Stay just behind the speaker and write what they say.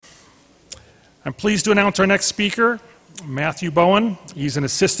I'm pleased to announce our next speaker, Matthew Bowen. He's an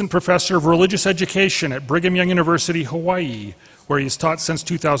assistant professor of religious education at Brigham Young University, Hawaii, where he's taught since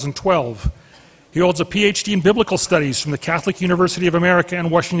 2012. He holds a PhD in biblical studies from the Catholic University of America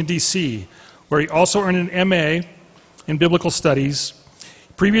in Washington, D.C., where he also earned an MA in biblical studies.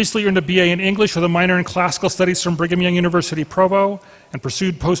 Previously earned a BA in English with a minor in classical studies from Brigham Young University, Provo, and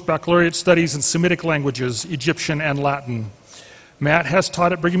pursued post-baccalaureate studies in Semitic languages, Egyptian and Latin. Matt has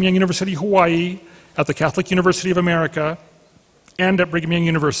taught at Brigham Young University, Hawaii, at the Catholic University of America, and at Brigham Young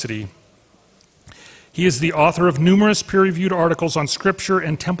University. He is the author of numerous peer-reviewed articles on scripture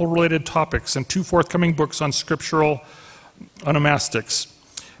and temple-related topics and 2 forthcoming books on scriptural onomastics.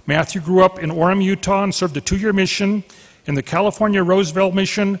 Matthew grew up in Orem, Utah, and served a 2-year mission in the California Roseville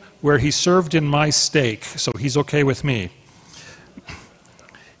Mission, where he served in my stake, so he's okay with me.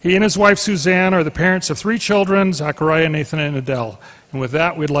 He and his wife, Suzanne, are the parents of 3 children, Zachariah, Nathan, and Adele. And with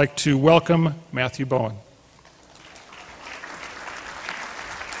that, we'd like to welcome Matthew Bowen.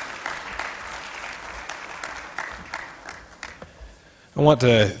 I want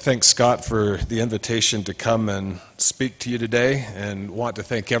to thank Scott for the invitation to come and speak to you today, and want to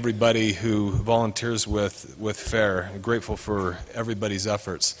thank everybody who volunteers with FAIR. I'm grateful for everybody's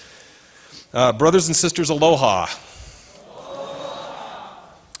efforts. Brothers and sisters, aloha.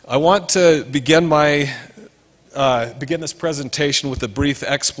 I want to begin this presentation with a brief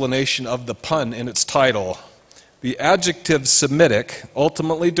explanation of the pun in its title. The adjective Semitic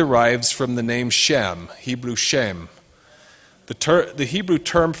ultimately derives from the name Shem, Hebrew Shem. The Hebrew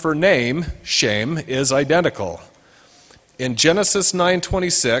term for name, Shem, is identical. In Genesis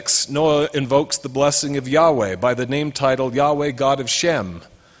 9:26, Noah invokes the blessing of Yahweh by the name title Yahweh God of Shem,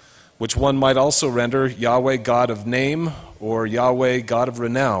 which one might also render Yahweh God of Name or Yahweh God of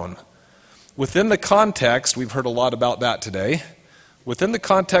Renown. Within the context, we've heard a lot about that today, within the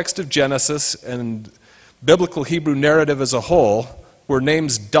context of Genesis and biblical Hebrew narrative as a whole, where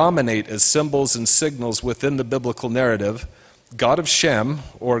names dominate as symbols and signals within the biblical narrative, God of Shem,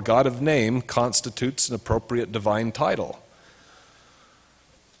 or God of Name, constitutes an appropriate divine title.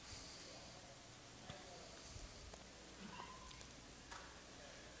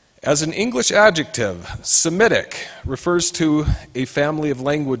 As an English adjective, Semitic refers to a family of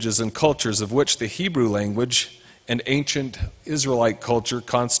languages and cultures of which the Hebrew language and ancient Israelite culture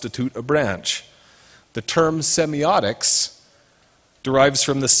constitute a branch. The term semiotics derives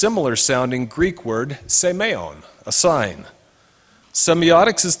from the similar sounding Greek word semeion, a sign.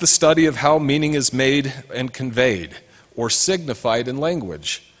 Semiotics is the study of how meaning is made and conveyed, or signified in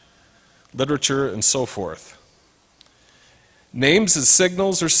language, literature, and so forth. Names as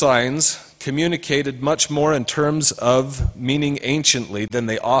signals or signs communicated much more in terms of meaning anciently than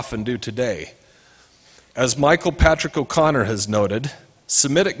they often do today. As Michael Patrick O'Connor has noted,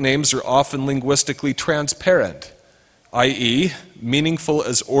 Semitic names are often linguistically transparent, i.e., meaningful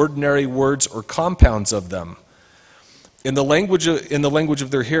as ordinary words or compounds of them, in the language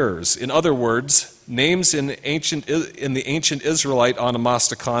of their hearers. In other words, names in the ancient Israelite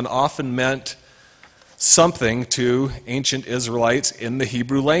onomasticon often meant something to ancient Israelites in the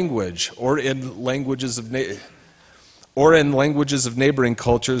Hebrew language, or in languages of neighboring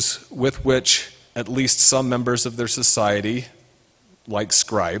cultures with which at least some members of their society, like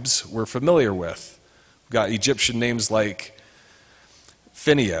scribes, were familiar with. We've got Egyptian names like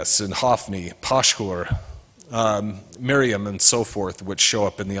Phineas and Hophni, Pashhur, Miriam, and so forth, which show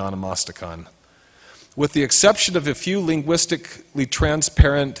up in the onomasticon. With the exception of a few linguistically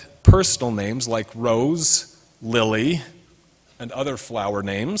transparent personal names like Rose, Lily, and other flower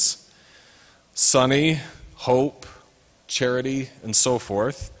names, Sunny, Hope, Charity, and so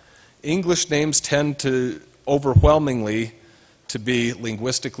forth, English names tend to overwhelmingly to be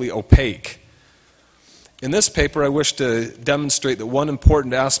linguistically opaque. In this paper, I wish to demonstrate that one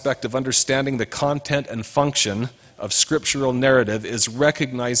important aspect of understanding the content and function of scriptural narrative is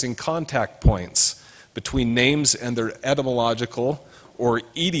recognizing contact points between names and their etymological or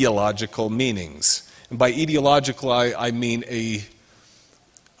etiological meanings. And by etiological, I mean a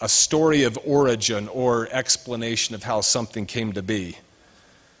story of origin or explanation of how something came to be.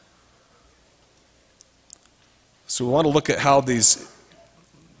 So we want to look at how these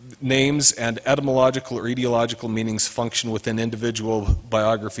names and etymological or etiological meanings function within individual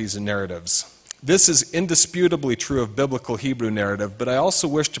biographies and narratives. This is indisputably true of biblical Hebrew narrative, but I also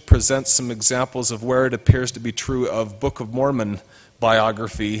wish to present some examples of where it appears to be true of Book of Mormon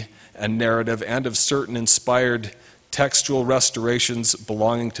biography and narrative, and of certain inspired textual restorations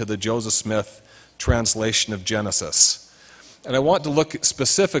belonging to the Joseph Smith translation of Genesis. And I want to look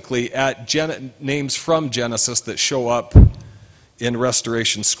specifically at names from Genesis that show up in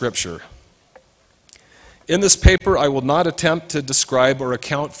Restoration Scripture. In this paper, I will not attempt to describe or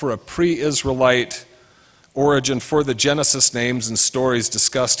account for a pre-Israelite origin for the Genesis names and stories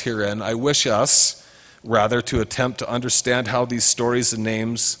discussed herein. I wish us, rather, to attempt to understand these stories and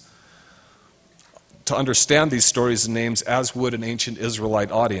names as would an ancient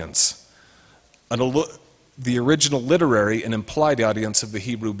Israelite audience, the original literary and implied audience of the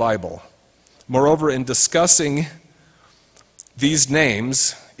Hebrew Bible. Moreover, in discussing these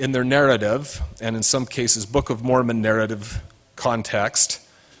names in their narrative, and in some cases Book of Mormon narrative context,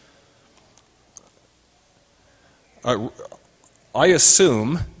 I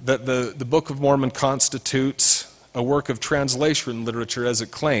assume that the Book of Mormon constitutes a work of translation literature as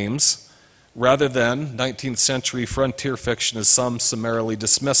it claims, rather than 19th century frontier fiction as some summarily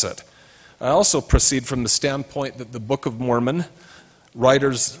dismiss it. I also proceed from the standpoint that the Book of Mormon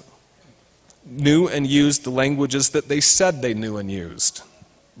writers knew and used the languages that they said they knew and used,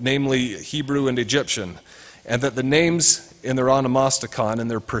 namely Hebrew and Egyptian, and that the names in their onomasticon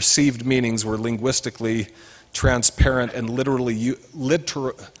and their perceived meanings were linguistically transparent and literarily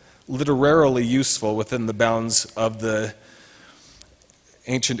useful within the bounds of the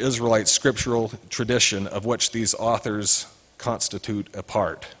ancient Israelite scriptural tradition of which these authors constitute a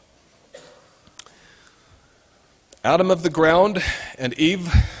part. Adam of the ground and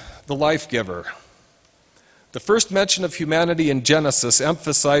Eve, the life-giver. The first mention of humanity in Genesis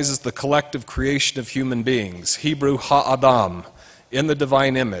emphasizes the collective creation of human beings, Hebrew ha'adam, in the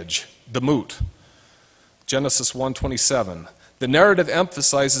divine image, demut, Genesis 1:27. The narrative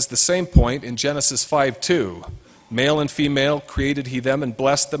emphasizes the same point in Genesis 5:2. Male and female created he them and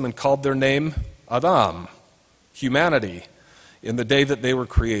blessed them and called their name Adam, humanity, in the day that they were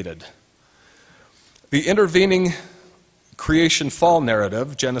created. The intervening creation fall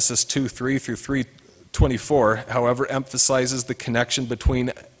narrative, Genesis 2:3 through 3:24, however, emphasizes the connection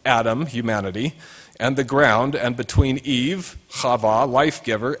between Adam, humanity, and the ground, and between Eve, Chava,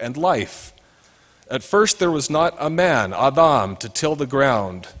 life-giver, and life. At first there was not a man, Adam, to till the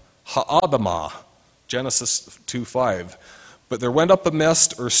ground, ha'adamah, Genesis 2:5. But there went up a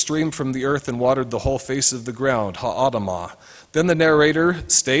mist or stream from the earth and watered the whole face of the ground, ha'adamah. Then the narrator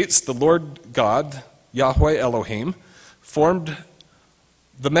states, the Lord God, Yahweh Elohim, formed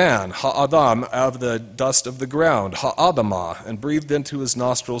the man, ha'adam, out of the dust of the ground, ha'adamah, and breathed into his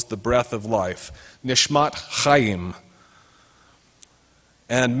nostrils the breath of life, nishmat chayim.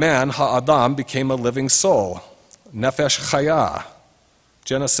 And man, ha'adam, became a living soul, nefesh chaya,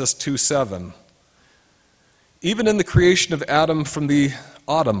 Genesis 2:7. Even in the creation of Adam from the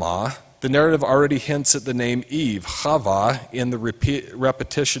Adamah, the narrative already hints at the name Eve, Chava, in the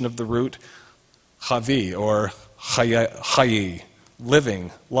repetition of the root chavi, or chayi,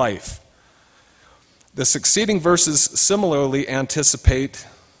 living, life. The succeeding verses similarly anticipate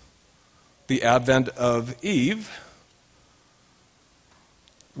the advent of Eve,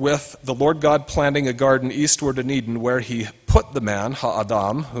 with the Lord God planting a garden eastward in Eden where he put the man,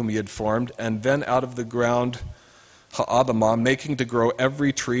 ha'adam, whom he had formed, and then out of the ground, ha'adamah, making to grow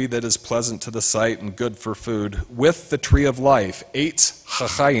every tree that is pleasant to the sight and good for food, with the tree of life, eitz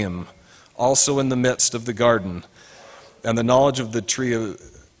hachayim, also in the midst of the garden, and the knowledge of the tree of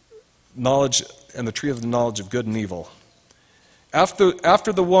knowledge, and the tree of the knowledge of good and evil.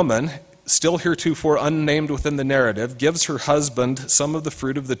 After the woman, still heretofore unnamed within the narrative, gives her husband some of the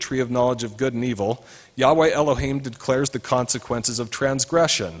fruit of the tree of knowledge of good and evil, Yahweh Elohim declares the consequences of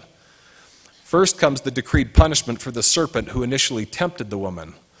transgression. First comes the decreed punishment for the serpent who initially tempted the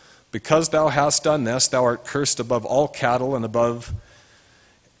woman. Because thou hast done this, thou art cursed above all cattle and above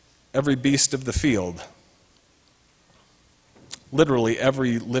every beast of the field. Literally,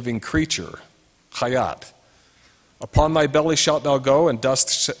 every living creature, chayat. Upon thy belly shalt thou go, and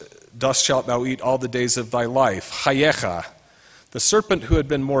dust shalt thou eat all the days of thy life. Chayecha. The serpent who had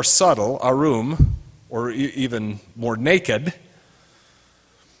been more subtle, arum, or even more naked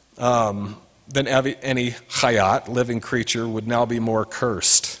than any chayat, living creature, would now be more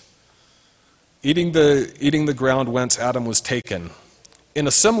cursed, eating the ground whence Adam was taken. In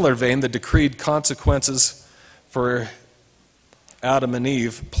a similar vein, the decreed consequences for Adam and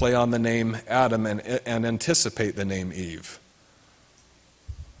Eve play on the name Adam and anticipate the name Eve.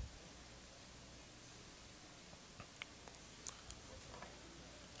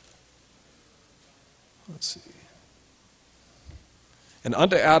 Let's see. And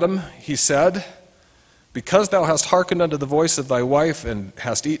unto Adam he said, because thou hast hearkened unto the voice of thy wife, and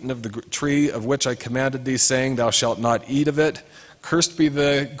hast eaten of the tree of which I commanded thee, saying, thou shalt not eat of it, cursed be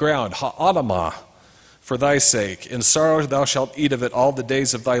the ground, ha'adamah, for thy sake. In sorrow thou shalt eat of it all the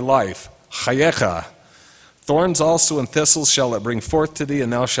days of thy life, chayecha. Thorns also and thistles shall it bring forth to thee,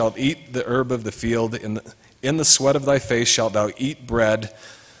 and thou shalt eat the herb of the field. In the sweat of thy face shalt thou eat bread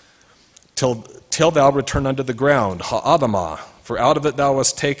till thou return unto the ground, ha'adamah, for out of it thou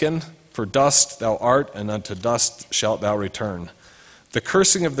wast taken, for dust thou art, and unto dust shalt thou return. The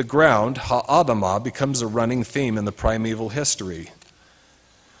cursing of the ground, ha'adamah, becomes a running theme in the primeval history.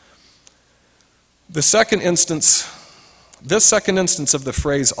 This second instance of the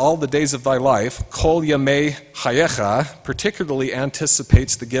phrase, all the days of thy life, kol yamei chayecha, particularly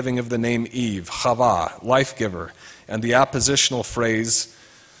anticipates the giving of the name Eve, Chava, life giver, and the appositional phrase,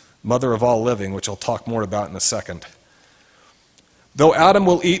 mother of all living, which I'll talk more about in a second. Though Adam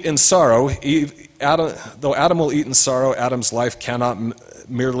will eat in sorrow, Adam's life cannot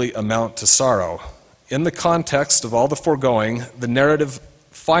merely amount to sorrow. In the context of all the foregoing, the narrative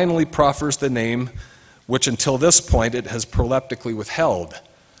finally proffers the name which until this point it has proleptically withheld.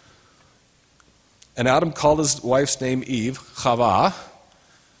 And Adam called his wife's name Eve, Chava,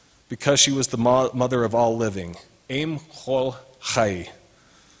 because she was the mother of all living. Em Chol Chai.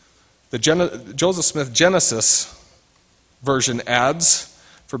 The Joseph Smith Genesis version adds,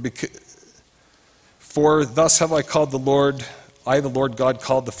 for thus have I called the Lord God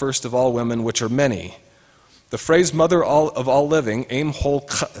called the first of all women, which are many. The phrase mother of all living, Em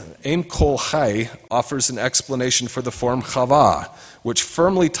Kol Chai, offers an explanation for the form Chava, which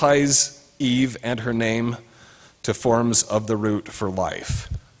firmly ties Eve and her name to forms of the root for life.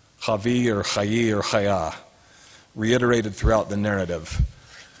 Chavi or Chayi or Chaya, reiterated throughout the narrative.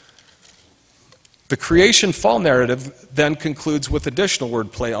 The creation fall narrative then concludes with additional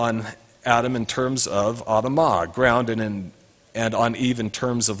wordplay on Adam in terms of Adamah, ground, and on Eve in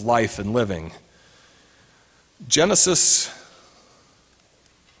terms of life and living. Genesis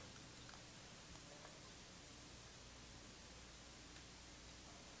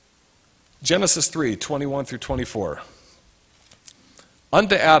 3:21 through 24.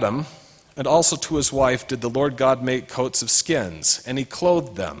 Unto Adam and also to his wife did the Lord God make coats of skins, and he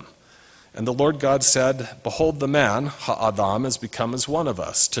clothed them. And the Lord God said, Behold, the man, ha'adam, is become as one of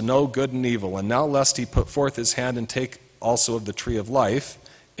us, to know good and evil. And now lest he put forth his hand and take also of the tree of life,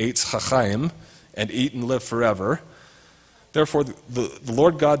 eitz chachaim, and eat and live forever. Therefore the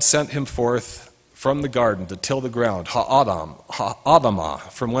Lord God sent him forth from the garden to till the ground, ha'adamah,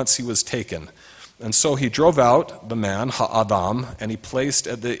 from whence he was taken. And so he drove out the man, ha'adam, and he placed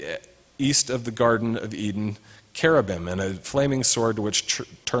at the east of the Garden of Eden cherubim and a flaming sword which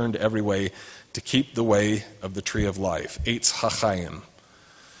turned every way to keep the way of the tree of life, eitz chachaim.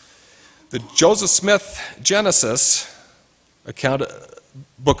 The Joseph Smith Genesis account,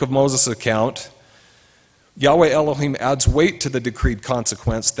 Book of Moses account, Yahweh Elohim adds weight to the decreed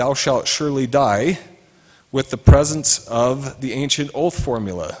consequence, thou shalt surely die, with the presence of the ancient oath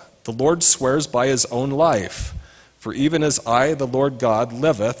formula. The Lord swears by his own life, for even as I, the Lord God,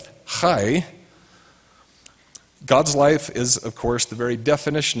 liveth, chai. God's life is, of course, the very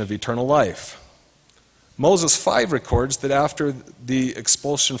definition of eternal life. Moses 5 records that after the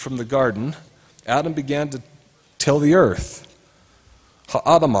expulsion from the garden, Adam began to till the earth,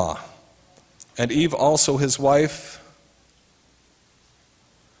 ha'adamah, and Eve also his wife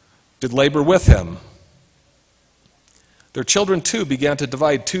did labor with him. Their children too began to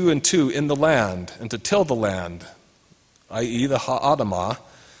divide two and two in the land and to till the land, i.e. the ha'adamah.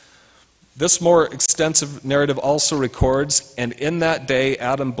 This more extensive narrative also records, and in that day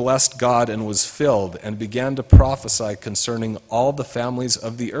Adam blessed God and was filled and began to prophesy concerning all the families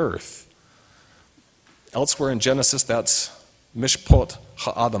of the earth. Elsewhere in Genesis, that's Mishpot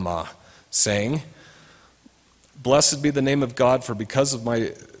Ha'adamah, saying, Blessed be the name of God, for because of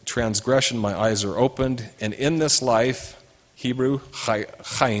my transgression my eyes are opened, and in this life, Hebrew,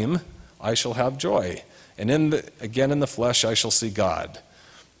 Chaim, I shall have joy. And again in the flesh I shall see God.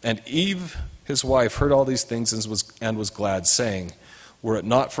 And Eve, his wife, heard all these things and was glad, saying, Were it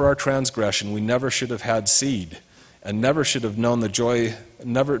not for our transgression, we never should have had seed, and never should have known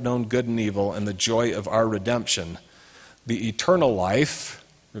never known good and evil, and the joy of our redemption. The eternal life,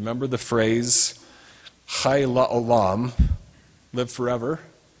 remember the phrase, Chai la'olam, live forever,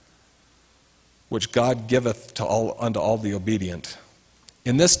 which God giveth unto all the obedient.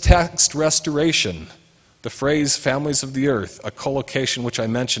 In this text restoration, the phrase families of the earth, a collocation which I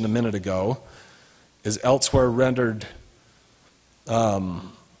mentioned a minute ago, is elsewhere rendered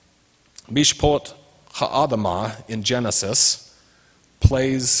Mishpot Ha'adamah in Genesis,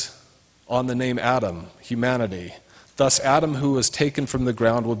 plays on the name Adam, humanity. Thus Adam, who was taken from the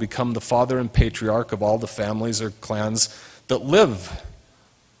ground, will become the father and patriarch of all the families or clans that live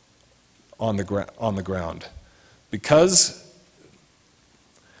on the ground. Because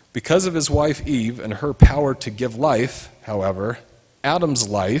of his wife Eve and her power to give life, however, Adam's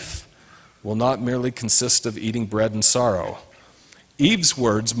life will not merely consist of eating bread and sorrow. Eve's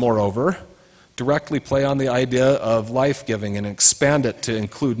words, moreover, directly play on the idea of life-giving and expand it to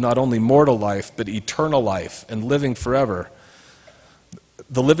include not only mortal life, but eternal life and living forever.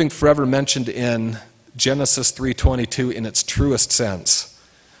 The living forever mentioned in Genesis 3:22 in its truest sense.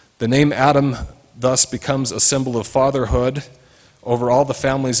 The name Adam thus becomes a symbol of fatherhood over all the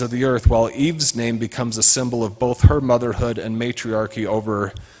families of the earth, while Eve's name becomes a symbol of both her motherhood and matriarchy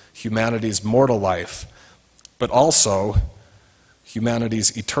over humanity's mortal life, but also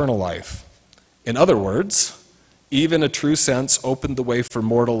humanity's eternal life. In other words, Eve in a true sense opened the way for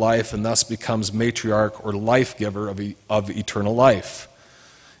mortal life and thus becomes matriarch or life-giver of eternal life.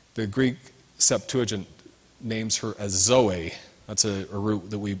 The Greek Septuagint names her as Zoe. That's a root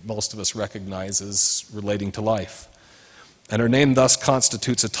that most of us recognize as relating to life. And her name thus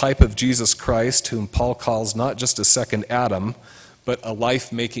constitutes a type of Jesus Christ, whom Paul calls not just a second Adam, but a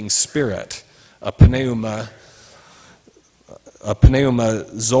life-making spirit, a pneuma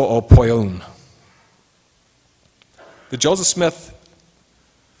zoopoion. The Joseph Smith,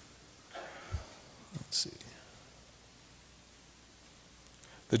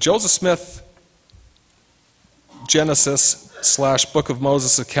 the Joseph Smith Genesis/Book of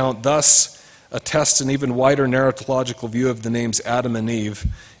Moses account thus attests an even wider narratological view of the names Adam and Eve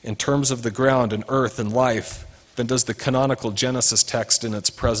in terms of the ground and earth and life than does the canonical Genesis text in its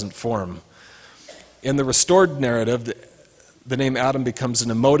present form. In the restored narrative, the name Adam becomes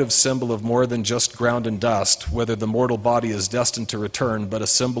an emotive symbol of more than just ground and dust, whether the mortal body is destined to return, but a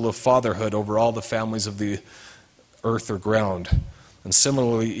symbol of fatherhood over all the families of the earth or ground. And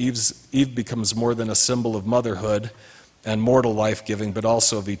similarly, Eve becomes more than a symbol of motherhood and mortal life-giving, but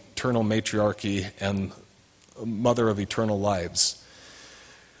also of eternal matriarchy and mother of eternal lives.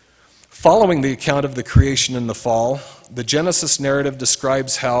 Following the account of the creation and the fall, the Genesis narrative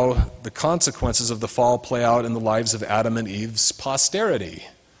describes how the consequences of the fall play out in the lives of Adam and Eve's posterity.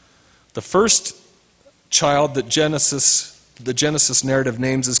 The first child that the Genesis narrative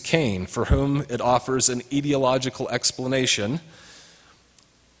names is Cain, for whom it offers an etiological explanation,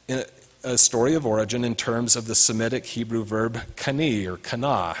 a story of origin in terms of the Semitic Hebrew verb kani or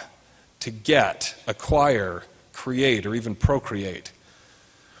kana, to get, acquire, create, or even procreate.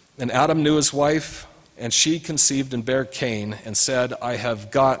 And Adam knew his wife, and she conceived and bare Cain, and said, I have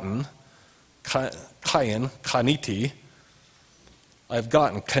gotten kaniti,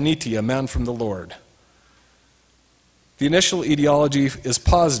 a man from the Lord. The initial etiology is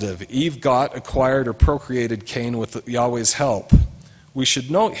positive. Eve got, acquired, or procreated Cain with Yahweh's help. We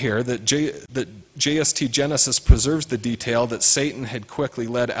should note here that JST Genesis preserves the detail that Satan had quickly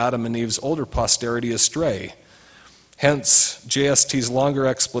led Adam and Eve's older posterity astray. Hence, JST's longer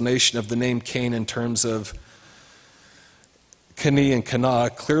explanation of the name Cain in terms of Kani and Kana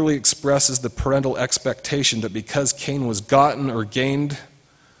clearly expresses the parental expectation that because Cain was gotten or gained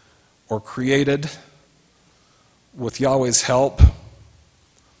or created with Yahweh's help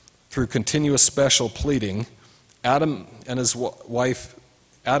through continuous special pleading, Adam and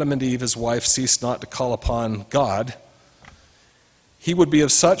Eve, his wife, ceased not to call upon God. He would be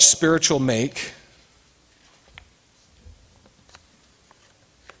of such spiritual make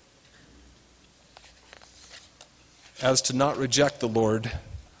as to not reject the Lord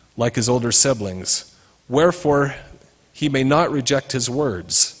like his older siblings. Wherefore, he may not reject his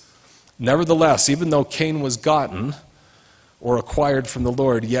words. Nevertheless, even though Cain was gotten or acquired from the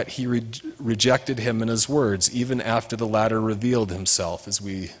Lord, yet he rejected him and his words, even after the latter revealed himself, as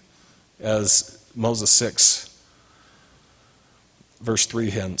Moses 6, verse 3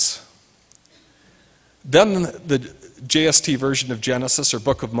 hints. Then the JST version of Genesis, or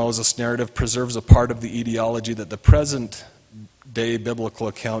Book of Moses narrative, preserves a part of the etiology that the present-day biblical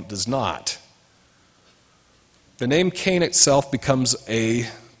account does not. The name Cain itself becomes a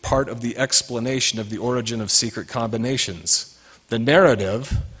part of the explanation of the origin of secret combinations. The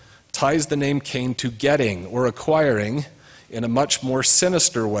narrative ties the name Cain to getting or acquiring in a much more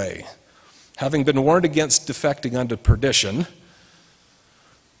sinister way. Having been warned against defecting unto perdition,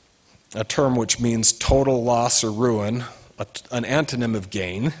 a term which means total loss or ruin, an antonym of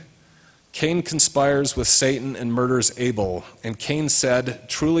gain, Cain conspires with Satan and murders Abel. And Cain said,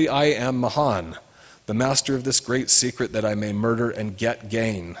 Truly I am Mahan, the master of this great secret, that I may murder and get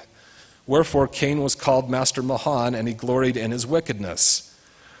gain. Wherefore Cain was called Master Mahan, and he gloried in his wickedness.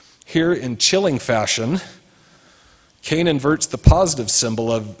 Here, in chilling fashion, Cain inverts the positive symbol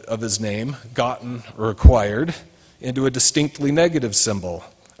of his name, gotten or acquired, into a distinctly negative symbol,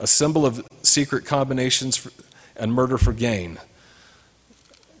 a symbol of secret combinations and murder for gain,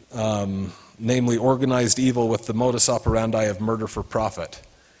 namely organized evil with the modus operandi of murder for profit.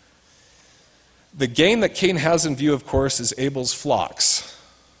 The gain that Cain has in view, of course, is Abel's flocks.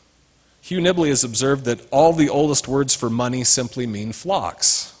 Hugh Nibley has observed that all the oldest words for money simply mean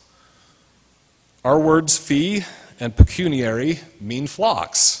flocks. Our words fee and pecuniary mean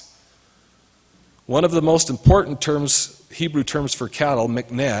flocks. One of the most important terms, Hebrew terms for cattle,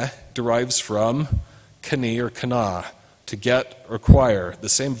 mikneh, derives from kani or kana, to get or acquire, the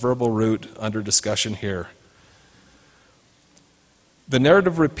same verbal root under discussion here. The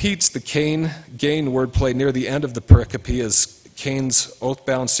narrative repeats the Cain-gain wordplay near the end of the pericope as Cain's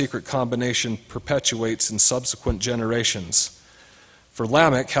oath-bound secret combination perpetuates in subsequent generations. For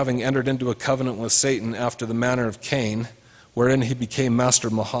Lamech, having entered into a covenant with Satan after the manner of Cain, wherein he became master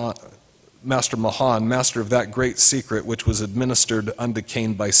of that great secret which was administered unto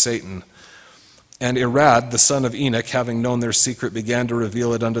Cain by Satan. And Irad, the son of Enoch, having known their secret, began to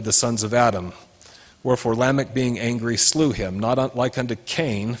reveal it unto the sons of Adam. Wherefore Lamech, being angry, slew him, not like unto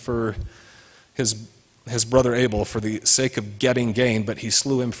Cain for his brother Abel for the sake of getting gain, but he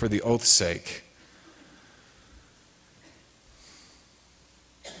slew him for the oath's sake.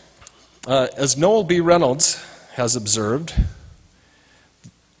 As Noel B. Reynolds has observed,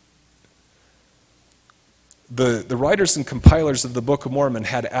 the writers and compilers of the Book of Mormon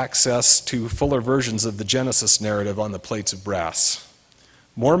had access to fuller versions of the Genesis narrative on the plates of brass.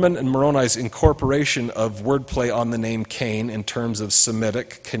 Mormon and Moroni's incorporation of wordplay on the name Cain in terms of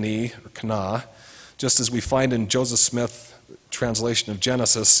Semitic, Kani, or Kana, just as we find in Joseph Smith's translation of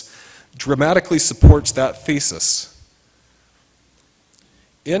Genesis, dramatically supports that thesis.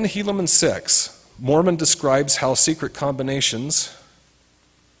 In Helaman 6, Mormon describes how secret combinations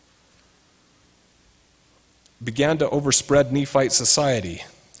began to overspread Nephite society.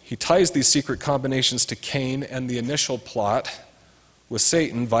 He ties these secret combinations to Cain and the initial plot with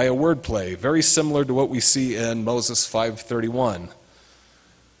Satan via wordplay, very similar to what we see in Moses 5:31.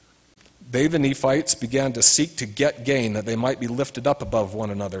 They, the Nephites, began to seek to get gain that they might be lifted up above one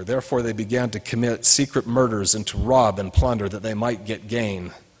another. Therefore they began to commit secret murders and to rob and plunder that they might get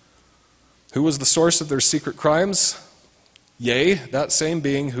gain. Who was the source of their secret crimes? Yea, that same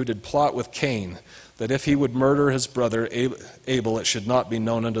being who did plot with Cain, that if he would murder his brother Abel, it should not be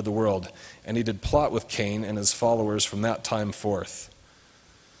known unto the world. And he did plot with Cain and his followers from that time forth.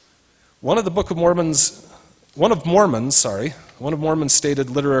 One of Mormon's stated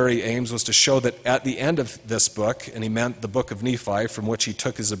literary aims was to show that at the end of this book, and he meant the book of Nephi, from which he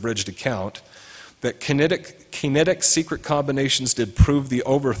took his abridged account, that kinetic secret combinations did prove the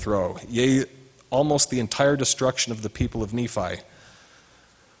overthrow, yea, almost the entire destruction of the people of Nephi.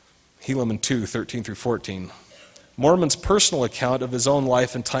 Helaman 2, 13 through 14. Mormon's personal account of his own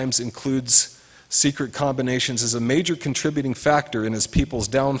life and times includes secret combinations as a major contributing factor in his people's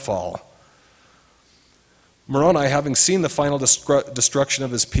downfall. Moroni, having seen the final destruction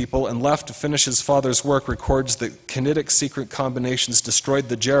of his people and left to finish his father's work, records that kinetic secret combinations destroyed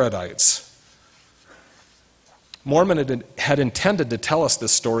the Jaredites. Mormon had intended to tell us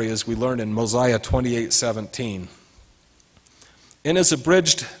this story as we learn in Mosiah 28:17. In his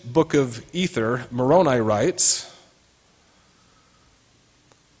abridged book of Ether, Moroni writes,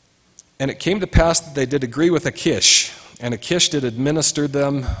 "And it came to pass that they did agree with Achish, and Achish did administer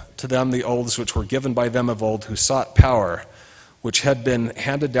to them the oaths which were given by them of old who sought power, which had been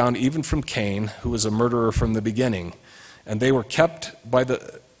handed down even from Cain, who was a murderer from the beginning. And they were kept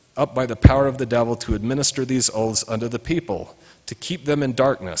up by the power of the devil to administer these oaths unto the people, to keep them in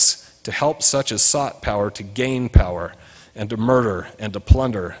darkness, to help such as sought power to gain power, and to murder, and to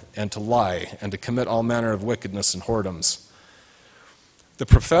plunder, and to lie, and to commit all manner of wickedness and whoredoms." The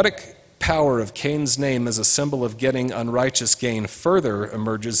prophetic power of Cain's name as a symbol of getting unrighteous gain further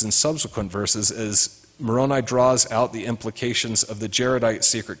emerges in subsequent verses as Moroni draws out the implications of the Jaredite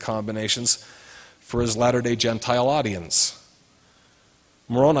secret combinations for his latter-day Gentile audience.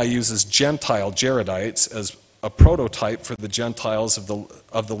 Moroni uses Gentile Jaredites as a prototype for the Gentiles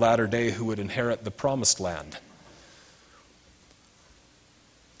of the latter day who would inherit the promised land.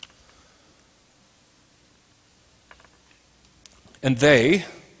 And they,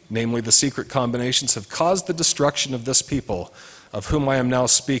 namely the secret combinations, have caused the destruction of this people, of whom I am now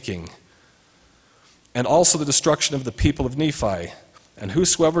speaking, and also the destruction of the people of Nephi. And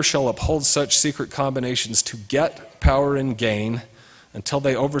whosoever shall uphold such secret combinations to get power and gain until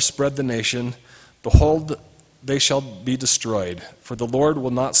they overspread the nation, behold, they shall be destroyed. For the Lord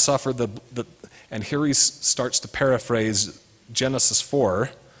will not suffer and here he starts to paraphrase Genesis 4,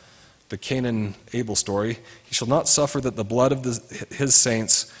 the Cain and Abel story. He shall not suffer that the blood of his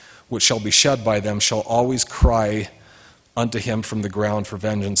saints, which shall be shed by them, shall always cry unto him from the ground for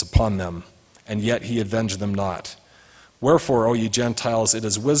vengeance upon them. And yet he avenged them not. Wherefore, O ye Gentiles, it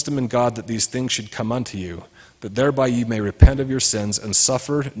is wisdom in God that these things should come unto you, that thereby ye may repent of your sins, and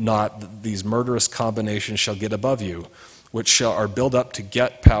suffer not that these murderous combinations shall get above you, which are built up to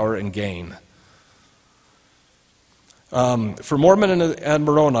get power and gain. For Mormon and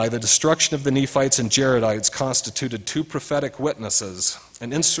Moroni, the destruction of the Nephites and Jaredites constituted two prophetic witnesses,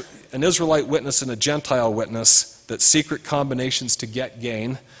 an Israelite witness and a Gentile witness, that secret combinations to get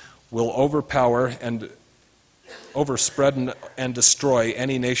gain will overpower and overspread and destroy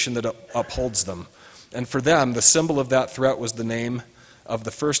any nation that upholds them. And for them, the symbol of that threat was the name of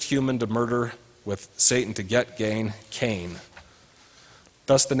the first human to murder with Satan to get gain, Cain.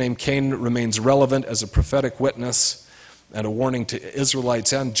 Thus the name Cain remains relevant as a prophetic witness and a warning to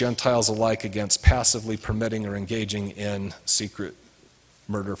Israelites and Gentiles alike against passively permitting or engaging in secret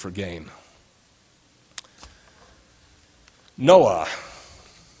murder for gain. Noah,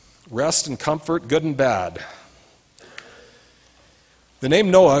 rest and comfort, good and bad. The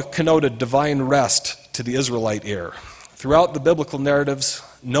name Noah connoted divine rest to the Israelite ear. Throughout the biblical narratives,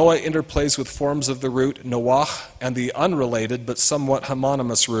 Noah interplays with forms of the root Noach and the unrelated but somewhat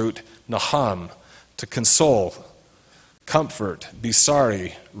homonymous root Naham, to console, comfort, be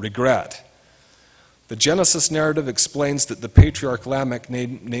sorry, regret. The Genesis narrative explains that the patriarch Lamech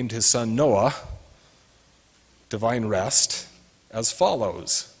named his son Noah, divine rest, as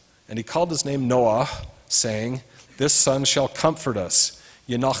follows. And he called his name Noah, saying, "This son shall comfort us,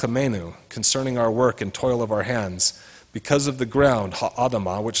 Yenachemenu, concerning our work and toil of our hands, because of the ground,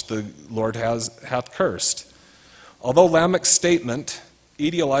 ha'adamah, which the Lord hath cursed." Although Lamech's statement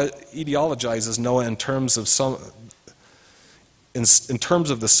ideologizes Noah in terms of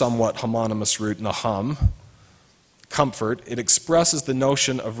the somewhat homonymous root Naham, comfort, it expresses the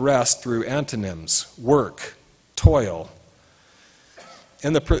notion of rest through antonyms, work, toil.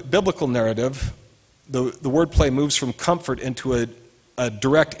 In the biblical narrative, the wordplay moves from comfort into a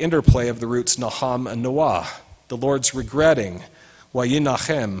direct interplay of the roots Naham and Noah. The Lord's regretting,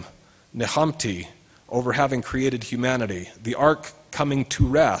 Wayinachem, Nehamti, over having created humanity. The ark coming to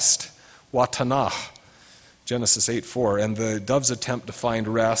rest, Watanah, Genesis 8:4, and the dove's attempt to find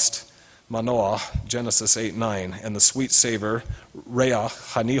rest, Manoah, Genesis 8:9, and the sweet savor, Reah,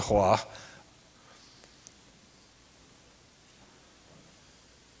 Hanihoah,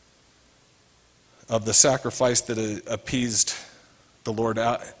 of the sacrifice that appeased the Lord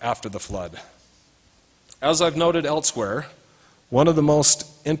after the flood. As I've noted elsewhere, one of the most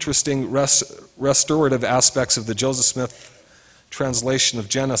interesting restorative aspects of the Joseph Smith translation of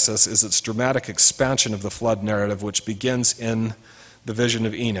Genesis is its dramatic expansion of the flood narrative, which begins in the vision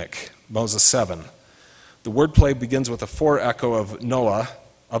of Enoch, Moses 7. The wordplay begins with a foreecho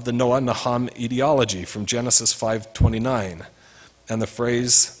of the Noah-Naham ideology from Genesis 5:29, and the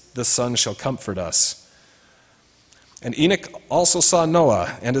phrase, "The Son shall comfort us." And Enoch also saw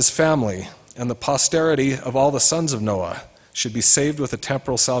Noah and his family, and the posterity of all the sons of Noah should be saved with a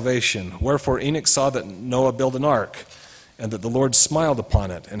temporal salvation. Wherefore Enoch saw that Noah built an ark, and that the Lord smiled upon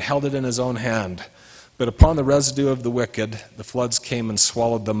it, and held it in his own hand. But upon the residue of the wicked, the floods came and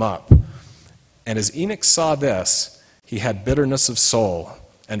swallowed them up. And as Enoch saw this, he had bitterness of soul,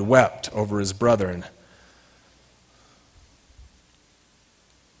 and wept over his brethren.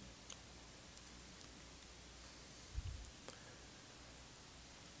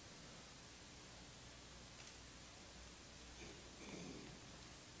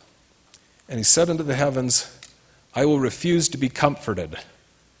 And he said unto the heavens, I will refuse to be comforted.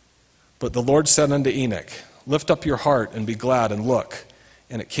 But the Lord said unto Enoch, Lift up your heart and be glad and look.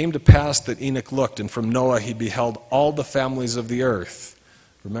 And it came to pass that Enoch looked, and from Noah he beheld all the families of the earth.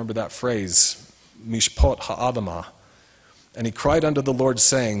 Remember that phrase, Mishpot ha'adamah. And he cried unto the Lord,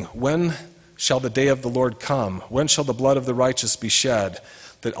 saying, When shall the day of the Lord come? When shall the blood of the righteous be shed,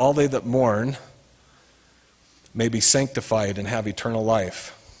 that all they that mourn may be sanctified and have eternal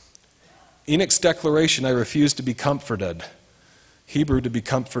life? Enoch's declaration, I refuse to be comforted, Hebrew to be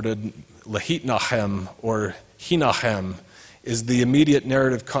comforted, lahitnachem or hinachem, is the immediate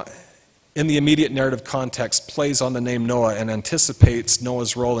narrative in the immediate narrative context plays on the name Noah and anticipates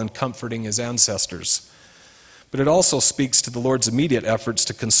Noah's role in comforting his ancestors. But it also speaks to the Lord's immediate efforts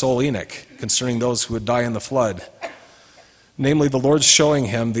to console Enoch concerning those who would die in the flood. Namely, the Lord showing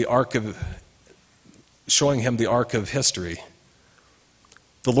him the ark of history.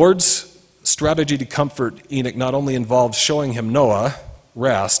 The Lord's strategy to comfort Enoch not only involved showing him Noah,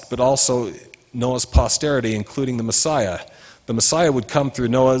 rest, but also Noah's posterity, including the Messiah. The Messiah would come through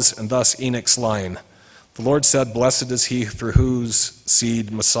Noah's and thus Enoch's line. The Lord said, Blessed is he through whose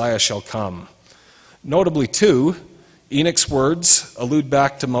seed Messiah shall come. Notably, too, Enoch's words allude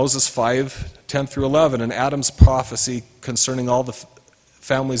back to Moses 5:10 through 11, and Adam's prophecy concerning all the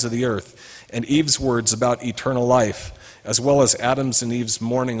families of the earth, and Eve's words about eternal life, as well as Adam's and Eve's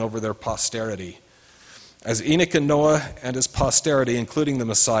mourning over their posterity. As Enoch and Noah and his posterity, including the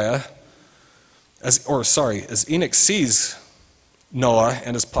Messiah, as Enoch sees Noah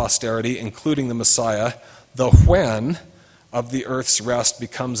and his posterity, including the Messiah, the when of the earth's rest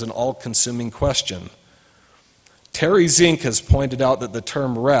becomes an all-consuming question. Terry Zink has pointed out that the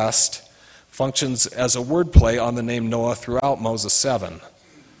term rest functions as a wordplay on the name Noah throughout Moses 7.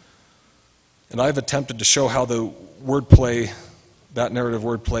 And I've attempted to show how the wordplay, that narrative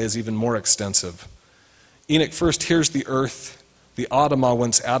wordplay, is even more extensive. Enoch first hears the earth, the Adamah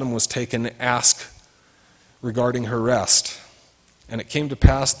whence Adam was taken, ask regarding her rest. And it came to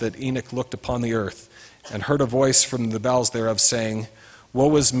pass that Enoch looked upon the earth and heard a voice from the bowels thereof saying,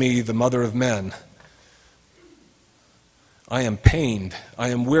 Woe is me, the mother of men! I am pained, I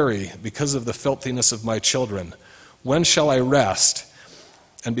am weary, because of the filthiness of my children. When shall I rest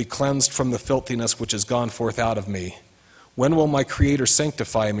and be cleansed from the filthiness which has gone forth out of me? When will my Creator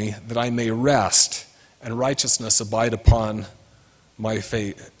sanctify me, that I may rest and righteousness abide upon my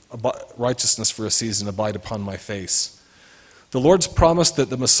face? Righteousness for a season abide upon my face. The Lord's promise that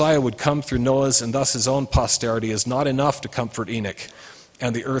the Messiah would come through Noah's and thus his own posterity is not enough to comfort Enoch,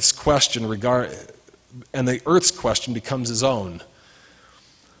 and the earth's question becomes his own.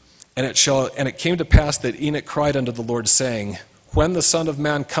 And it came to pass that Enoch cried unto the Lord, saying, When the Son of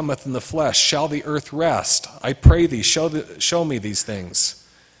Man cometh in the flesh, shall the earth rest? I pray thee, show me these things.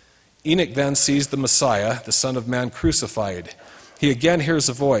 Enoch then sees the Messiah, the Son of Man, crucified. He again hears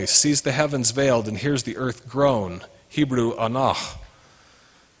a voice, sees the heavens veiled, and hears the earth groan. Hebrew, anach.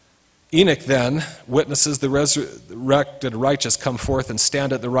 Enoch then witnesses the resurrected righteous come forth and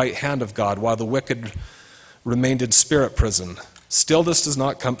stand at the right hand of God, while the wicked remained in spirit prison. Still this does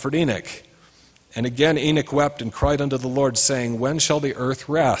not comfort Enoch. And again Enoch wept and cried unto the Lord, saying, When shall the earth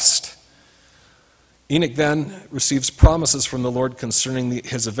rest? Enoch then receives promises from the Lord concerning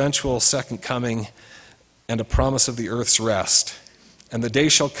his eventual second coming and a promise of the earth's rest. And the day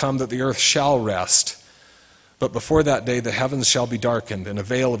shall come that the earth shall rest. But before that day the heavens shall be darkened, and a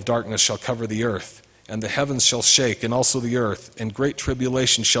veil of darkness shall cover the earth. And the heavens shall shake, and also the earth, and great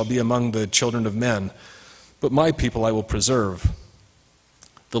tribulation shall be among the children of men. But my people I will preserve.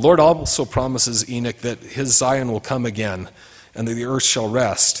 The Lord also promises Enoch that his Zion will come again, and that the earth shall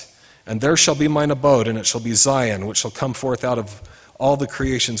rest. And there shall be mine abode, and it shall be Zion, which shall come forth out of all the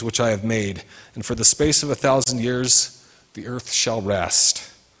creations which I have made. And for the space of 1,000 years the earth shall rest.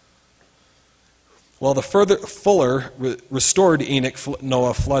 While the fuller restored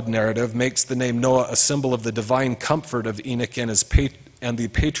Enoch-Noah flood narrative makes the name Noah a symbol of the divine comfort of Enoch and the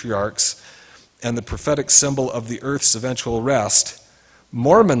patriarchs, and the prophetic symbol of the earth's eventual rest,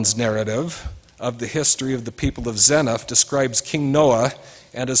 Mormon's narrative of the history of the people of Zeniff describes King Noah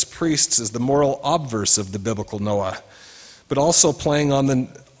and his priests as the moral obverse of the biblical Noah, but also playing on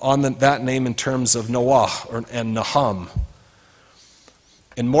that name in terms of Noah and Nahum.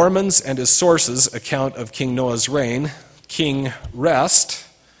 In Mormon's and his sources' account of King Noah's reign, King Rest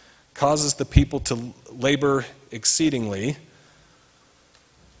causes the people to labor exceedingly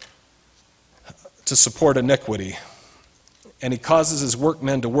to support iniquity. And he causes his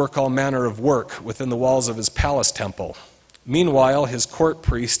workmen to work all manner of work within the walls of his palace temple. Meanwhile, his court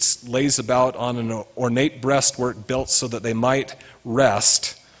priests lays about on an ornate breastwork built so that they might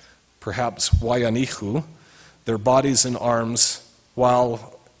rest, perhaps wayanichu, their bodies and arms,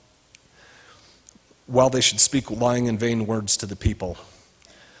 while they should speak lying and vain words to the people.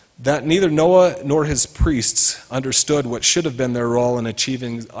 That neither Noah nor his priests understood what should have been their role in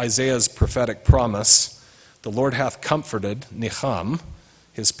achieving Isaiah's prophetic promise, the Lord hath comforted, Necham,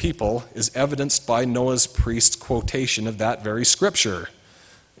 his people, is evidenced by Noah's priest's quotation of that very scripture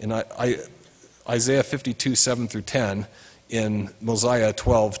in Isaiah 52, 7 through 10, in Mosiah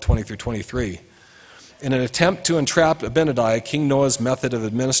 12, 20 through 23. In an attempt to entrap Abinadi, King Noah's method of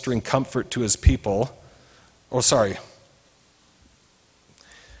administering comfort to his people,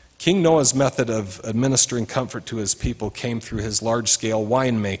 King Noah's method of administering comfort to his people came through his large-scale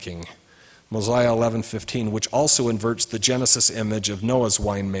winemaking, Mosiah 11:15, which also inverts the Genesis image of Noah's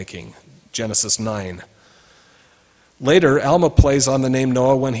winemaking, Genesis 9. Later, Alma plays on the name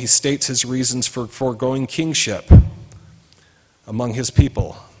Noah when he states his reasons for foregoing kingship among his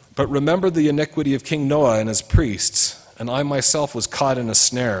people. But remember the iniquity of King Noah and his priests, and I myself was caught in a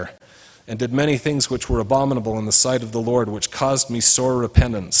snare, and did many things which were abominable in the sight of the Lord, which caused me sore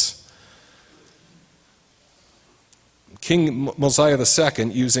repentance. King Mosiah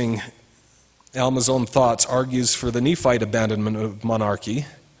II, using Alma's own thoughts, argues for the Nephite abandonment of monarchy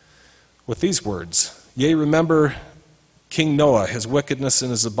with these words: "Yea, remember King Noah, his wickedness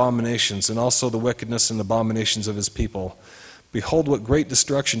and his abominations, and also the wickedness and abominations of his people. Behold, what great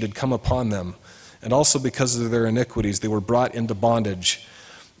destruction did come upon them, and also because of their iniquities they were brought into bondage.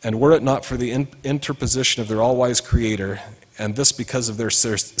 And were it not for the interposition of their all-wise Creator, and this because of their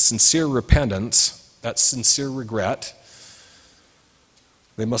sincere repentance," that's sincere regret,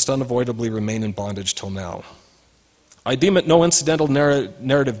 "they must unavoidably remain in bondage till now. I deem it no incidental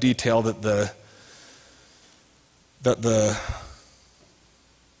narrative detail that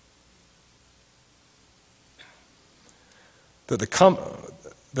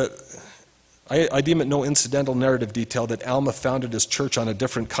I deem it no incidental narrative detail that Alma founded his church on a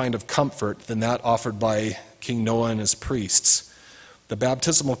different kind of comfort than that offered by King Noah and his priests. The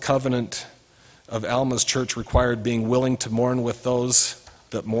baptismal covenant of Alma's church required being willing to mourn with those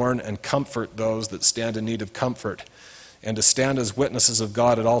that mourn and comfort those that stand in need of comfort, and to stand as witnesses of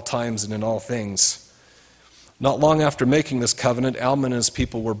God at all times and in all things. Not long after making this covenant, Alma and his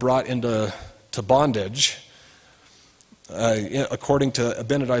people were brought into bondage, according to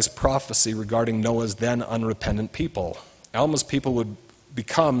Abinadi's prophecy regarding Noah's then unrepentant people. Alma's people would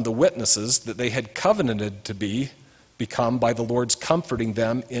become the witnesses that they had covenanted to become by the Lord's comforting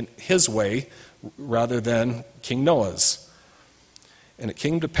them in his way rather than King Noah's. "And it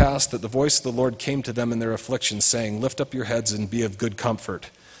came to pass that the voice of the Lord came to them in their affliction, saying, Lift up your heads and be of good comfort.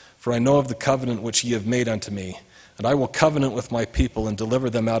 For I know of the covenant which ye have made unto me. And I will covenant with my people and deliver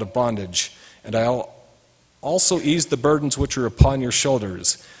them out of bondage. And I'll also ease the burdens which are upon your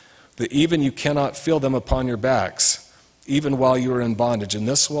shoulders, that even you cannot feel them upon your backs, even while you are in bondage. And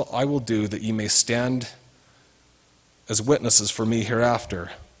this I will do, that ye may stand as witnesses for me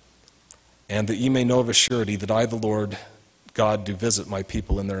hereafter, and that ye may know of a surety that I, the Lord God, do visit my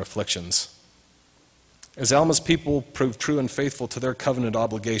people in their afflictions." As Alma's people prove true and faithful to their covenant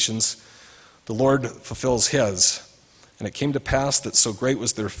obligations, the Lord fulfills his. "And it came to pass that so great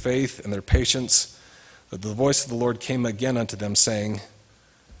was their faith and their patience, that the voice of the Lord came again unto them, saying,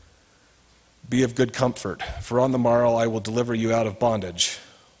 Be of good comfort, for on the morrow I will deliver you out of bondage."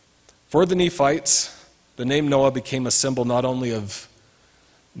 For the Nephites, the name Noah became a symbol not only of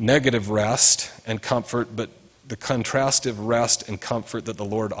negative rest and comfort, but the contrastive rest and comfort that the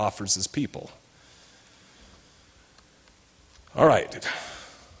Lord offers his people. All right.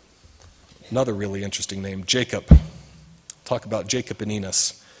 Another really interesting name, Jacob. Talk about Jacob and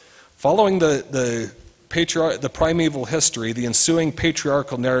Enos. Following the primeval history, the ensuing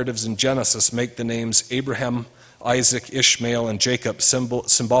patriarchal narratives in Genesis make the names Abraham, Isaac, Ishmael, and Jacob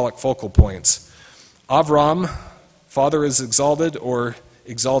symbolic focal points. Avram, father is exalted, or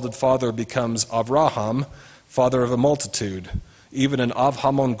exalted father becomes Avraham, father of a multitude. Even an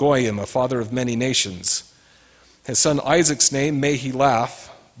Avhamon Goyim, a father of many nations. His son Isaac's name, May he laugh,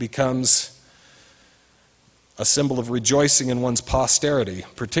 becomes a symbol of rejoicing in one's posterity,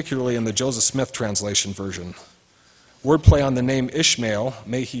 particularly in the Joseph Smith translation version. Wordplay on the name Ishmael,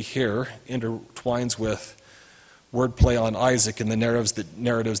 May he hear, intertwines with wordplay on Isaac and the narratives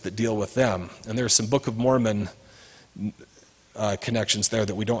that deal with them. And there's some Book of Mormon connections there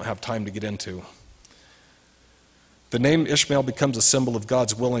that we don't have time to get into. The name Ishmael becomes a symbol of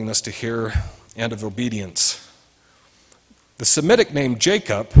God's willingness to hear and of obedience. The Semitic name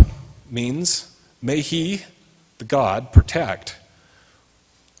Jacob means, may he, the God, protect.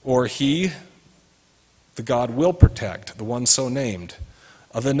 Or he, the God, will protect, the one so named.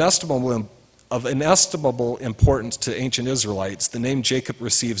 Of inestimable importance to ancient Israelites, the name Jacob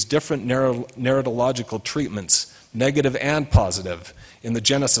receives different narratological treatments, negative and positive, in the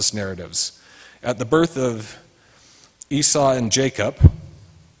Genesis narratives. At the birth of Esau and Jacob,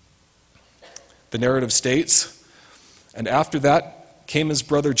 the narrative states, "And after that came his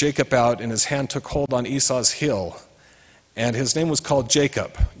brother Jacob out, and his hand took hold on Esau's heel, and his name was called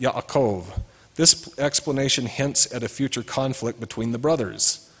Jacob, Yaakov." This explanation hints at a future conflict between the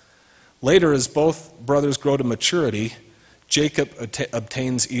brothers. Later, as both brothers grow to maturity, Jacob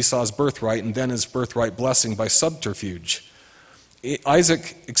obtains Esau's birthright and then his birthright blessing by subterfuge.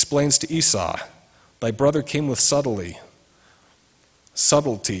 Isaac explains to Esau, "Thy brother came with subtlety,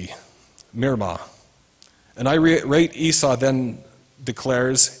 Mirma." And I rate Esau then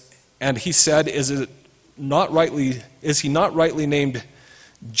declares, "And he said, is he not rightly named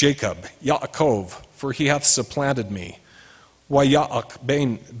Jacob, Yaakov, for he hath supplanted me. Why Yaak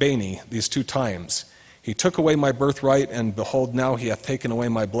Bani, these 2 times. He took away my birthright, and behold, now he hath taken away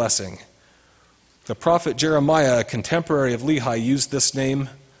my blessing." The prophet Jeremiah, a contemporary of Lehi, used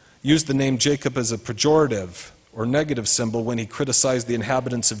the name Jacob as a pejorative or negative symbol when he criticized the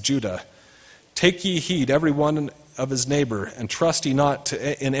inhabitants of Judah. Take ye heed, every one of his neighbor, and trust ye not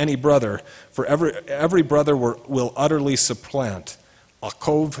in any brother, for every brother will utterly supplant.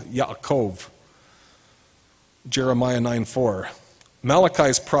 Akov Yaakov. Jeremiah 9:4.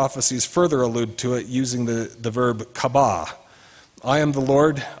 Malachi's prophecies further allude to it using the verb kabah. I am the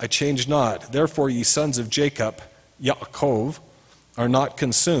Lord, I change not. Therefore, ye sons of Jacob, Yaakov, are not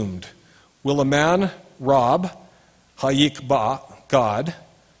consumed. Will a man rob, Hayikba, God,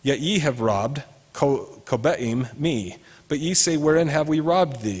 yet ye have robbed, Kobeim, me. But ye say, wherein have we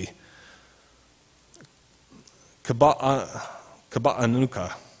robbed thee?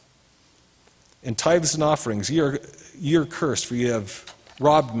 Kaba'anuka. In tithes and offerings, ye are cursed, for ye have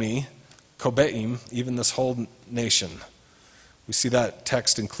robbed me, Kobeim, even this whole nation. We see that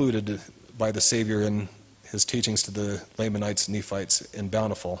text included by the Savior in his teachings to the Lamanites and Nephites in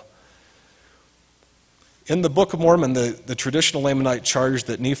Bountiful. In the Book of Mormon, the traditional Lamanite charge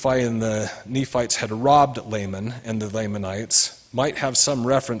that Nephi and the Nephites had robbed Laman and the Lamanites might have some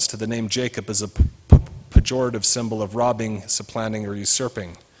reference to the name Jacob as a pejorative symbol of robbing, supplanting, or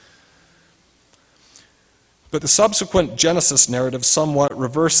usurping. But the subsequent Genesis narrative somewhat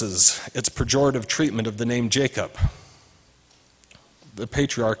reverses its pejorative treatment of the name Jacob. The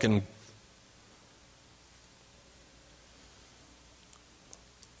patriarch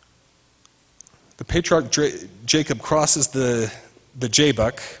Jacob crosses the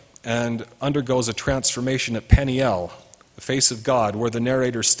Jabbok and undergoes a transformation at Peniel, the face of God, where the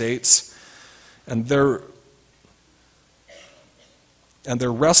narrator states, and there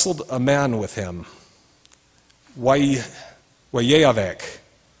wrestled a man with him, Wayavek.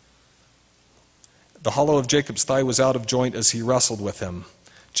 The hollow of Jacob's thigh was out of joint as he wrestled with him.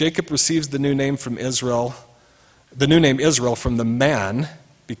 Jacob receives the new name from Israel, the new name Israel from the man,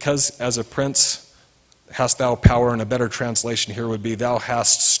 because as a prince hast thou power, and a better translation here would be, thou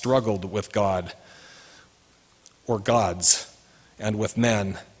hast struggled with God, or gods, and with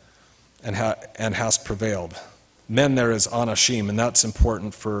men, and hast prevailed. Men there is Anashim, and that's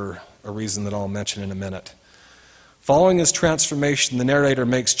important for a reason that I'll mention in a minute. Following his transformation, the narrator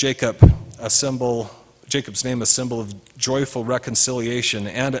makes Jacob's name a symbol of joyful reconciliation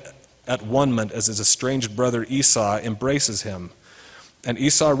and at one-ment as his estranged brother Esau embraces him. And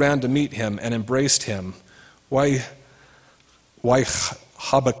Esau ran to meet him and embraced him, Habakehu,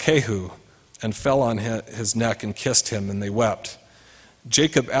 and fell on his neck and kissed him, and they wept.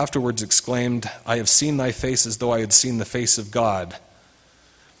 Jacob afterwards exclaimed, I have seen thy face as though I had seen the face of God.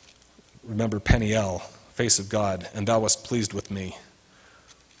 Remember Peniel, face of God, and thou wast pleased with me.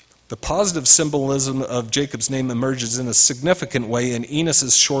 The positive symbolism of Jacob's name emerges in a significant way in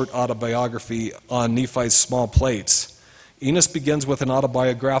Enos's short autobiography on Nephi's small plates. Enos begins with an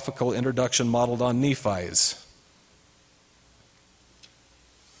autobiographical introduction modeled on Nephi's.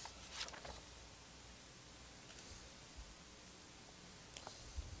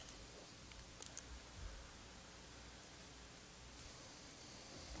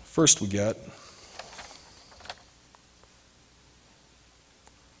 First we get,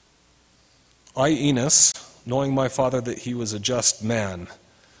 I, Enos, knowing my father that he was a just man.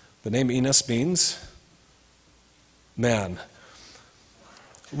 The name Enos means man.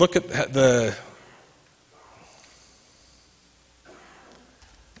 Look at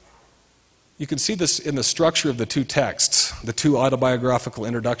you can see this in the structure of the two texts, the two autobiographical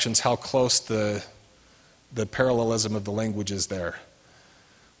introductions, how close the parallelism of the language is there.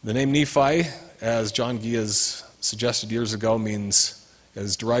 The name Nephi, as John Gias suggested years ago,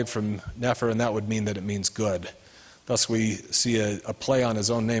 is derived from Nefer, and that would mean that it means good. Thus we see a play on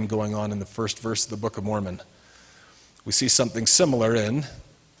his own name going on in the first verse of the Book of Mormon. We see something similar in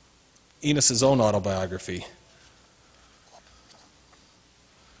Enos's own autobiography.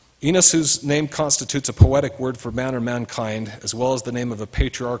 Enos, whose name constitutes a poetic word for man or mankind, as well as the name of a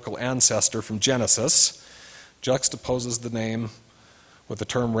patriarchal ancestor from Genesis, juxtaposes the name with the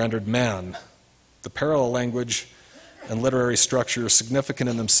term rendered man. The parallel language and literary structure, significant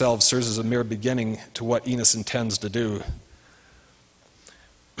in themselves, serves as a mere beginning to what Enos intends to do.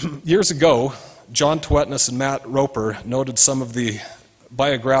 Years ago, John Twetness and Matt Roper noted some of the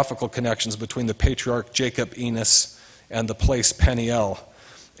biographical connections between the patriarch Jacob Enos and the place Peniel.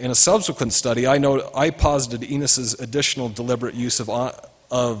 In a subsequent study, I posited Enos's additional deliberate use of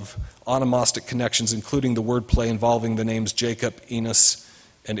onomostic connections, including the wordplay involving the names Jacob, Enos,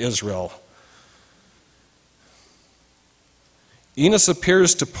 and Israel. Enos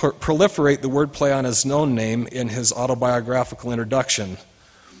appears to proliferate the wordplay on his own name in his autobiographical introduction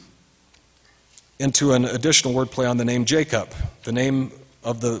into an additional wordplay on the name Jacob, the name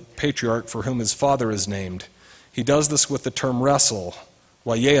of the patriarch for whom his father is named. He does this with the term wrestle,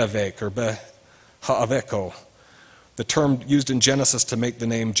 Wayavek, or ha'aveko, the term used in Genesis to make the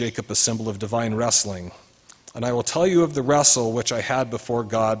name Jacob a symbol of divine wrestling. And I will tell you of the wrestle which I had before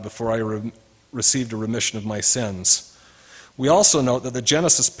God before I received a remission of my sins. We also note that the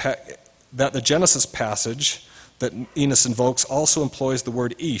Genesis passage that Enos invokes also employs the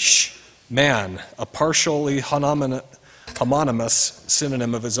word ish, man, a partially homonymous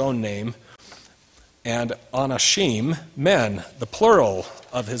synonym of his own name, and anashim, men, the plural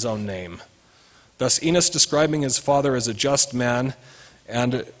of his own name. Thus Enos describing his father as a just man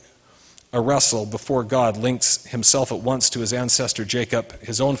and a wrestle before God links himself at once to his ancestor Jacob,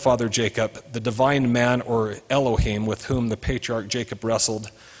 his own father Jacob, the divine man or Elohim with whom the patriarch Jacob wrestled,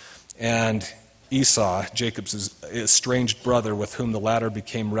 and Esau, Jacob's estranged brother with whom the latter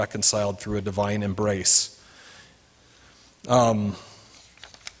became reconciled through a divine embrace. I'm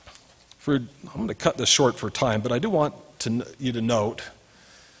going to cut this short for time, but I do want you to note,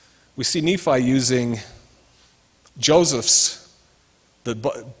 we see Nephi using Joseph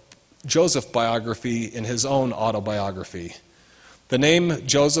biography in his own autobiography. The name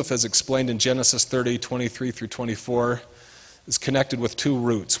Joseph, as explained in Genesis 30, 23 through 24, is connected with two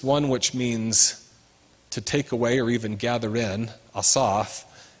roots. One which means to take away or even gather in, asaph,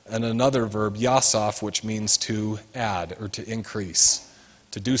 and another verb, yasaph, which means to add or to increase,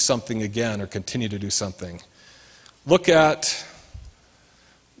 to do something again or continue to do something.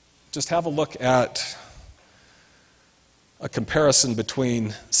 Just have a look at a comparison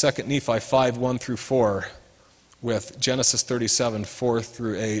between 2 Nephi 5, 1 through 4 with Genesis 37, 4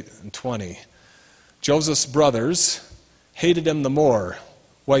 through 8 and 20. Joseph's brothers hated him the more,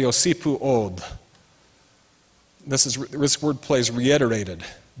 wayosipu od. This wordplay is reiterated.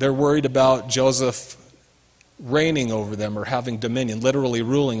 They're worried about Joseph reigning over them or having dominion, literally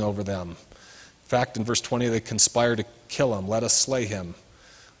ruling over them. In fact, in verse 20, they conspire to kill him. Let us slay him.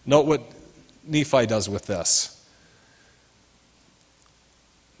 Note what Nephi does with this.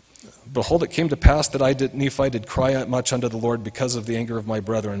 Behold, it came to pass that Nephi did cry out much unto the Lord because of the anger of my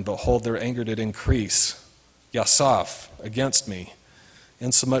brethren. Behold, their anger did increase, yasaph, against me,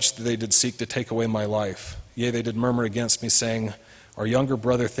 insomuch that they did seek to take away my life. Yea, they did murmur against me, saying, our younger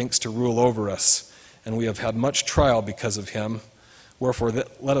brother thinks to rule over us, and we have had much trial because of him. Wherefore,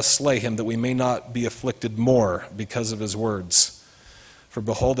 let us slay him, that we may not be afflicted more because of his words. For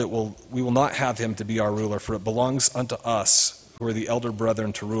behold, we will not have him to be our ruler, for it belongs unto us, who are the elder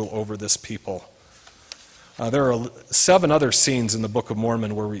brethren, to rule over this people. There are 7 other scenes in the Book of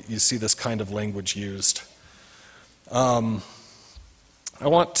Mormon where you see this kind of language used. I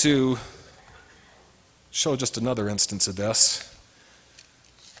want to show just another instance of this.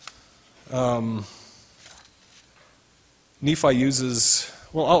 Nephi uses,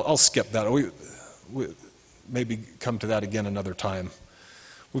 well, I'll skip that. We maybe come to that again another time.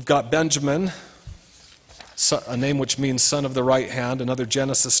 We've got Benjamin, a name which means son of the right hand, another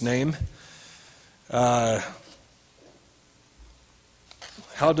Genesis name. How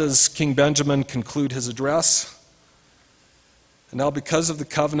does King Benjamin conclude his address? And now because of the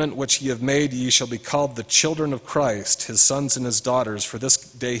covenant which ye have made, ye shall be called the children of Christ, his sons and his daughters, for this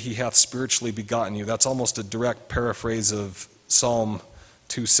day he hath spiritually begotten you. That's almost a direct paraphrase of Psalm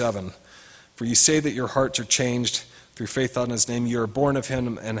 2:7. For ye say that your hearts are changed through faith on his name. You are born of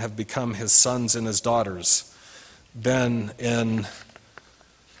him and have become his sons and his daughters. Then in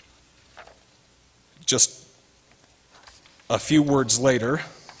just a few words later,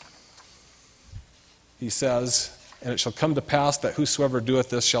 he says, and it shall come to pass that whosoever doeth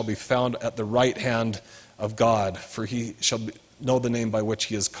this shall be found at the right hand of God, for he shall know the name by which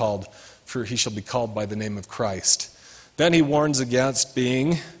he is called, for he shall be called by the name of Christ. Then he warns against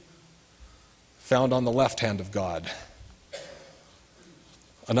being found on the left hand of God.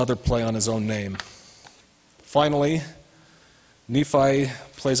 Another play on his own name. Finally, Nephi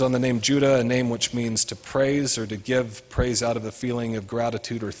plays on the name Judah, a name which means to praise or to give praise out of a feeling of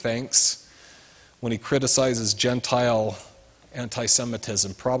gratitude or thanks, when he criticizes Gentile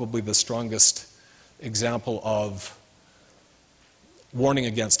anti-Semitism, probably the strongest example of warning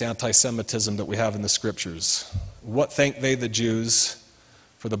against anti-Semitism that we have in the Scriptures. What thank they, the Jews,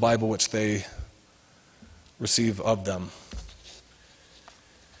 for the Bible which they receive of them?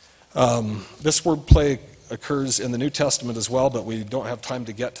 This wordplay occurs in the New Testament as well, but we don't have time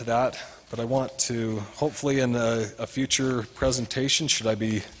to get to that. But I want to, hopefully in a future presentation, should I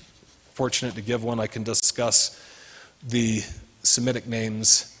be fortunate to give one, I can discuss the Semitic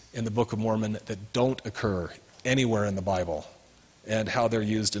names in the Book of Mormon that don't occur anywhere in the Bible and how they're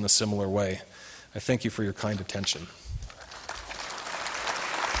used in a similar way. I thank you for your kind attention.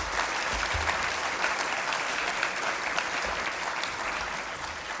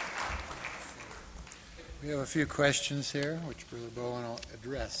 We have a few questions here, which Brother Bowen will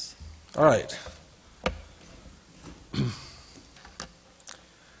address. All right.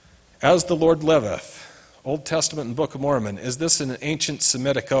 As the Lord liveth, Old Testament and Book of Mormon, is this an ancient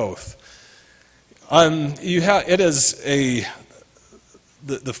Semitic oath? It is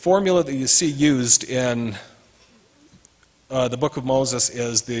the formula that you see used in the Book of Moses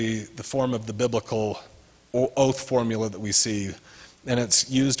is the form of the biblical oath formula that we see, and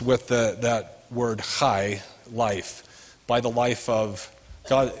it's used with that word chai, life, by the life of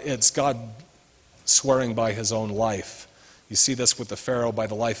God. It's God swearing by his own life. You see this with the Pharaoh, by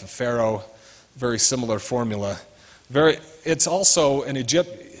the life of Pharaoh, very similar formula. It's also in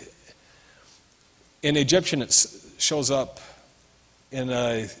Egyptian it shows up in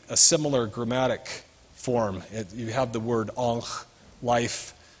a similar grammatic form. You have the word ankh,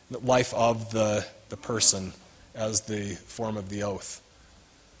 life of the person, as the form of the oath.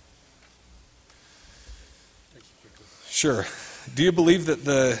 Sure. Do you believe that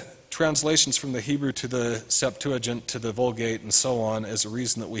the translations from the Hebrew to the Septuagint to the Vulgate and so on is a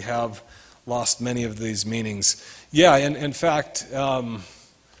reason that we have lost many of these meanings? Yeah, in fact,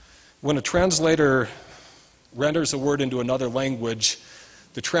 when a translator renders a word into another language,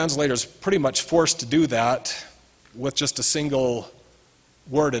 the translator is pretty much forced to do that with just a single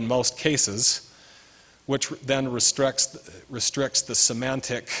word in most cases, which then restricts the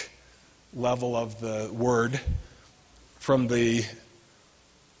semantic level of the word from the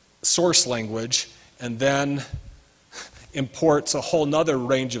source language, and then imports a whole nother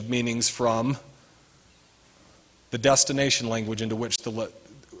range of meanings from the destination language into which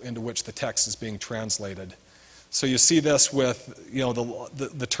the text is being translated. So you see this with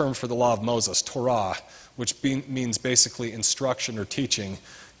the term for the law of Moses, Torah, which means basically instruction or teaching,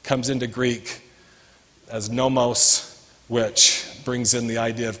 comes into Greek as nomos, which brings in the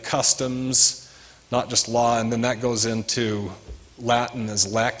idea of customs, not just law, and then that goes into Latin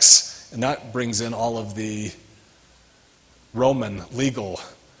as lex, and that brings in all of the Roman legal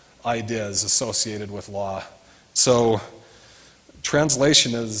ideas associated with law. So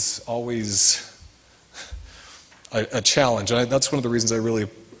translation is always a challenge. That's one of the reasons I really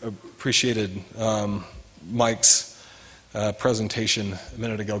appreciated Mike's presentation a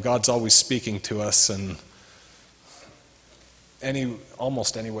minute ago. God's always speaking to us, and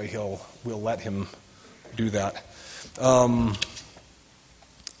almost any way we'll let him do that.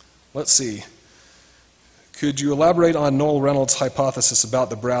 Let's see. Could you elaborate on Noel Reynolds' hypothesis about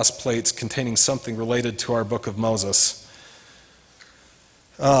the brass plates containing something related to our Book of Moses?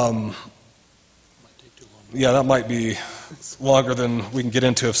 Yeah, that might be longer than we can get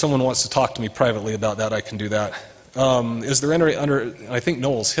into. If someone wants to talk to me privately about that, I can do that. Is there any I think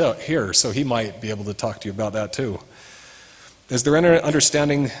Noel's here, so he might be able to talk to you about that too. Is there any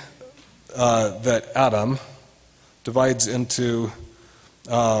understanding that Adam divides into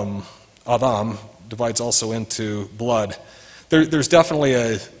Adam divides also into blood? There's definitely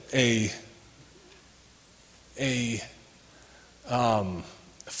a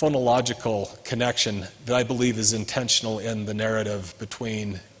phonological connection that I believe is intentional in the narrative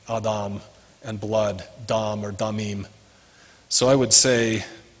between Adam and blood, Dam or Damim. So I would say,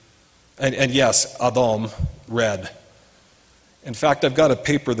 and yes, Adam, red. In fact, I've got a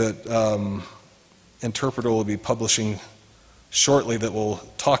paper that Interpreter will be publishing shortly that will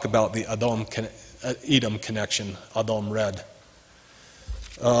talk about the Edom connection, Adam red.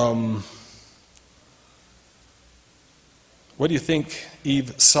 What do you think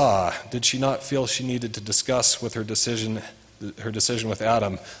Eve saw? Did she not feel she needed to discuss with her decision with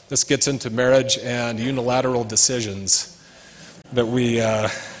Adam? This gets into marriage and unilateral decisions that we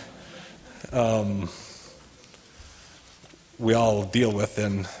all deal with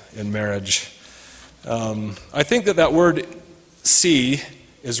in marriage. I think that word "see"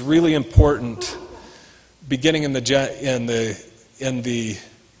 is really important, beginning in the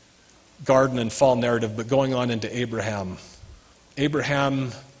garden and fall narrative, but going on into Abraham.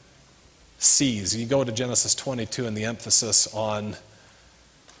 Abraham sees. You go to Genesis 22 and the emphasis on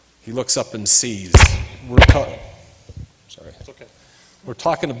he looks up and sees. Sorry. It's okay. We're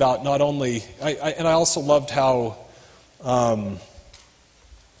talking about not only, and I also loved how Brother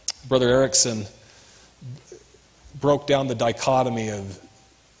Erickson broke down the dichotomy of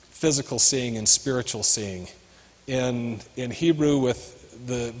physical seeing and spiritual seeing. In Hebrew, with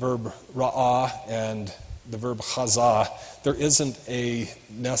the verb ra'ah and the verb chazah, there isn't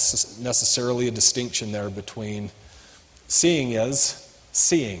necessarily a distinction there between seeing is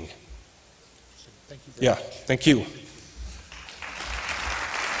seeing. Thank you. Yeah, thank you.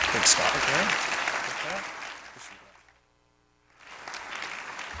 Thanks, Scott. Okay.